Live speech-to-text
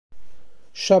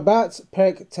Shabbat,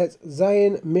 Perek Tet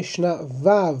Zayin, Mishnah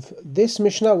Vav. This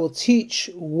Mishnah will teach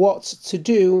what to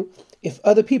do if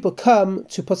other people come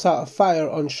to put out a fire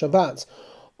on Shabbat.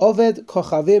 Oved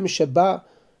Kochavim Shabbat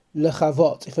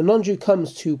Lechavot. If a non-Jew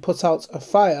comes to put out a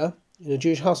fire in a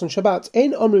Jewish house on Shabbat,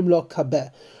 Ein Omrim Lo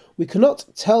Kabeh. We cannot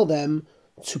tell them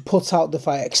to put out the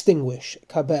fire, extinguish,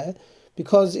 Kabeh,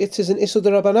 because it is an Issur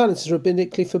D'Rabbanan, it is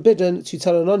rabbinically forbidden to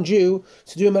tell a non-Jew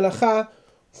to do a melacha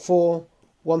for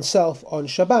oneself on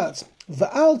Shabbat.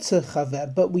 Va'al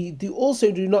techaver, but we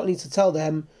also do not need to tell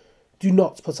them, do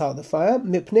not put out the fire,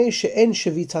 mipnei she'en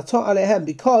shavitato alehem,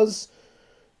 because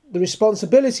the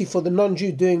responsibility for the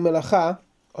non-Jew doing melacha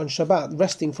on Shabbat,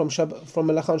 resting from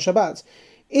melacha on Shabbat,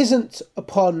 isn't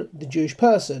upon the Jewish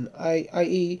person,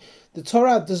 i.e. the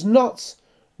Torah does not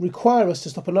require us to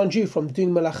stop a non-Jew from doing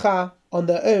melacha on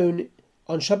their own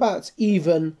on Shabbat,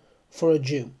 even for a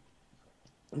Jew.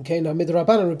 Okay, now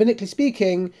midrabanan, rabbinically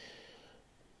speaking,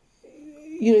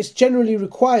 it's generally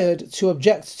required to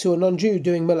object to a non-Jew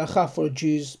doing melacha for a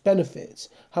Jew's benefit.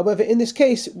 However, in this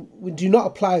case, we do not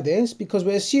apply this because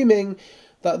we're assuming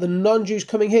that the non-Jew's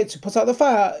coming here to put out the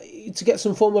fire to get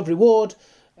some form of reward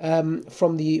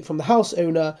from the house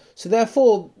owner. So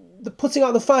therefore, the putting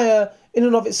out the fire in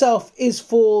and of itself is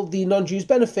for the non-Jew's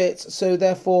benefit. So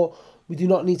therefore, we do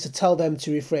not need to tell them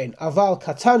to refrain. Aval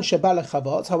katan sheba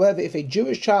lechavot. However, if a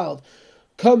Jewish child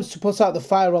comes to put out the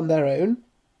fire on their own,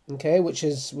 okay, which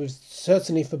was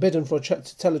certainly forbidden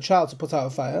to tell a child to put out a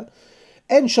fire,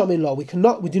 en shomin lo, we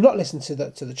do not listen to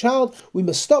the child. We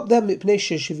must stop them mipnei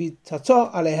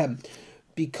shevitato alehem,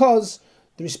 because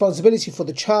the responsibility for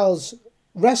the child's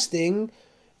resting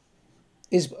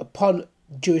is upon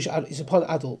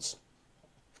adults.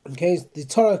 Okay, the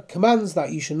Torah commands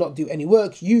that you should not do any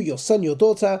work, you, your son, your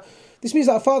daughter. This means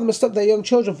that a father must stop their young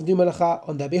children from doing melacha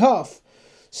on their behalf.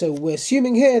 So we're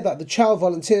assuming here that the child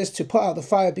volunteers to put out the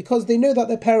fire because they know that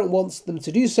their parent wants them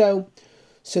to do so,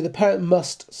 so the parent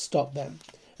must stop them.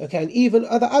 Okay, and even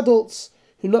other adults,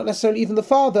 who not necessarily even the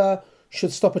father,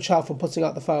 should stop a child from putting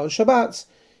out the fire on Shabbat,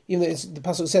 even though the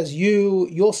passage says you,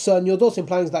 your son, your daughter,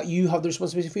 implying that you have the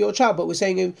responsibility for your child. But we're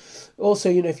saying also,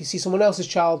 if you see someone else's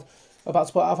child about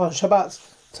to put out on Shabbat,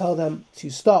 tell them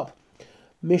to stop.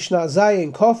 Mishnah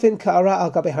Zayin, Kofin Ka'ara al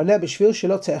Gabe Haneh B'Shvil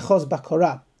Shelo Te'echoz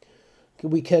Bakora.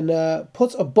 We can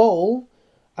put a bowl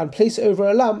and place it over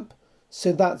a lamp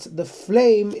so that the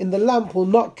flame in the lamp will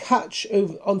not catch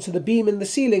onto the beam in the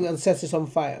ceiling and set it on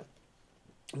fire.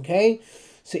 Okay?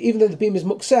 So even though the beam is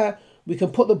mukseh, we can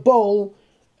put the bowl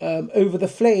over the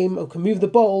flame, or can move the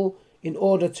bowl in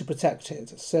order to protect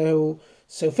it. So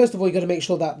first of all, you've got to make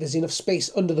sure that there's enough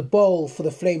space under the bowl for the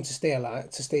flame to stay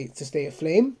alive, to stay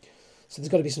aflame. So there's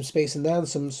got to be some space in there and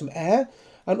some air.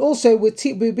 And also,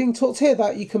 we're being taught here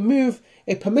that you can move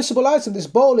a permissible item. This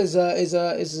bowl is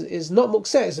not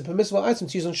mukseh; it's a permissible item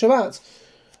to use on Shabbat,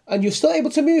 and you're still able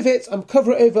to move it and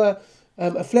cover it over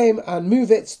a flame and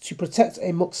move it to protect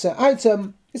a mukseh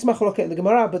item. It's machloket in the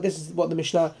Gemara, but this is what the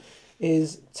Mishnah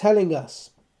is telling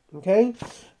us. Okay,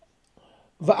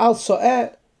 va'al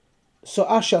so'eh. So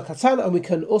ashel katan, and we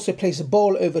can also place a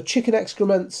bowl over chicken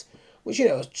excrement, which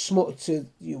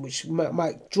which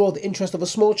might draw the interest of a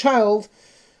small child,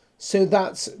 so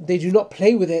that they do not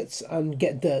play with it and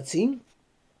get dirty.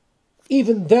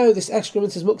 Even though this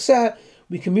excrement is mukseh,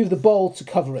 we can move the bowl to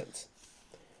cover it.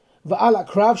 Va'al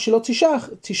akrav shelo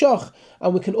tishoch,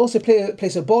 and we can also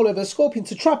place a bowl over a scorpion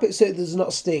to trap it so it does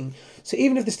not sting. So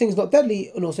even if the sting is not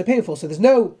deadly and also painful, so there's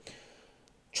no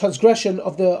transgression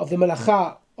of the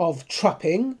melacha of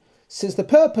trapping, since the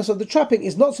purpose of the trapping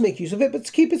is not to make use of it, but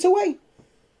to keep it away.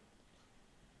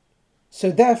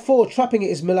 So therefore, trapping it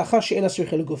is melacha she'en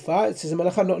asricha legufa. It is a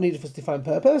melacha not needed for its defined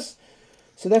purpose.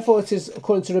 So therefore, it is,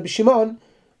 according to Rabbi Shimon,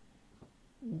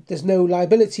 there's no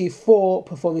liability for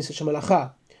performing such a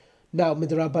melacha. Now,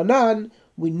 midrabanan,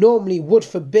 we normally would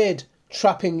forbid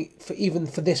trapping even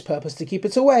for this purpose, to keep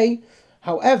it away.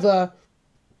 However,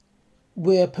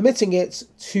 we're permitting it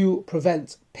to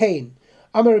prevent pain.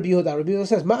 Amar Rabbi Yehuda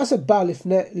says, Ma'aseh ba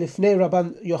lifnei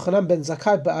Rabban Yochanan ben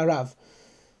Zakkai ba'arav.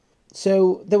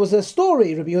 So there was a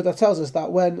story, Rabbi Yehuda tells us,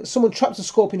 that when someone trapped a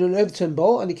scorpion in an overturned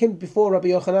bowl, and he came before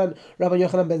Rabban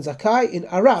Yochanan ben Zakkai in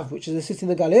Arav, which is a city in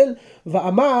the Galil,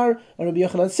 Va'amar, and Rabbi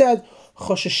Yochanan said,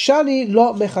 Chosheshani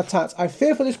lo mechatat. I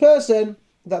fear for this person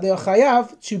that they are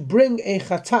chayav to bring a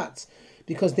chatat,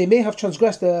 because they may have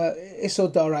transgressed the Issur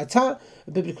D'Oraita,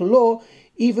 a biblical law,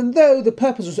 even though the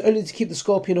purpose was only to keep the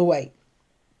scorpion away.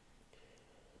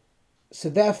 So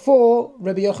therefore,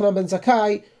 Rabbi Yochanan ben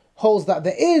Zakkai holds that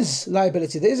there is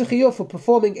liability, there is a chiyuv for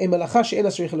performing a melacha she'en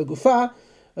asricha legufa,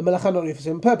 a melacha, not only for the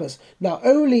same purpose. Now,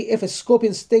 only if a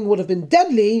scorpion sting would have been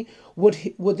deadly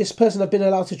would this person have been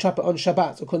allowed to trap it on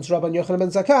Shabbat, according to Rabbi Yochanan ben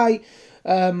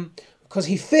Zakkai, because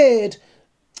he feared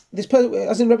this person,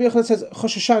 as in Rabbi Yochanan says,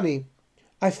 Chosheshani,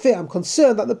 I'm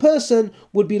concerned that the person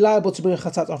would be liable to bring a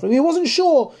chatat offering. He wasn't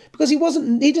sure because he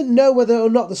didn't know whether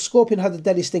or not the scorpion had a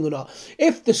deadly sting or not.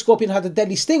 If the scorpion had a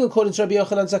deadly sting, according to Rabbi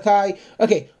Yochanan Zakkai,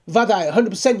 okay, vadai,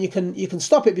 100% you can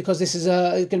stop it because this is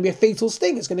going to be a fatal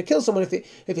sting. It's going to kill someone if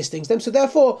it stings them. So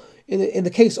therefore, in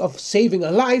the case of saving a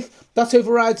life, that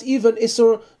overrides even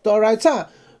Isur D'Oraita.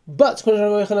 But according to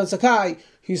Rabbi Yochanan Zakkai,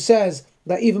 who says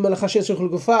that even Melacha She'en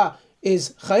Gufa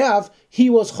is chayav, he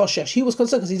was choshesh. He was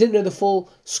concerned because he didn't know the full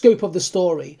scope of the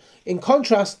story. In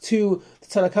contrast to the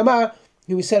Tanna Kamma,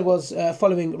 who we said was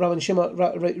following Rabbi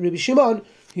Shimon,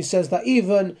 who says that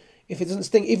even if it doesn't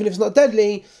sting, even if it's not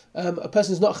deadly, a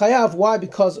person is not chayav. Why?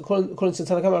 Because according to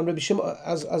Tanna Kamma and Rabbi Shimon,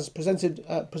 as presenting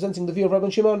the view of Rabbi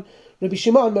Shimon,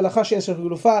 melacha she'en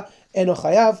eno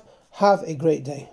chayav. Have a great day.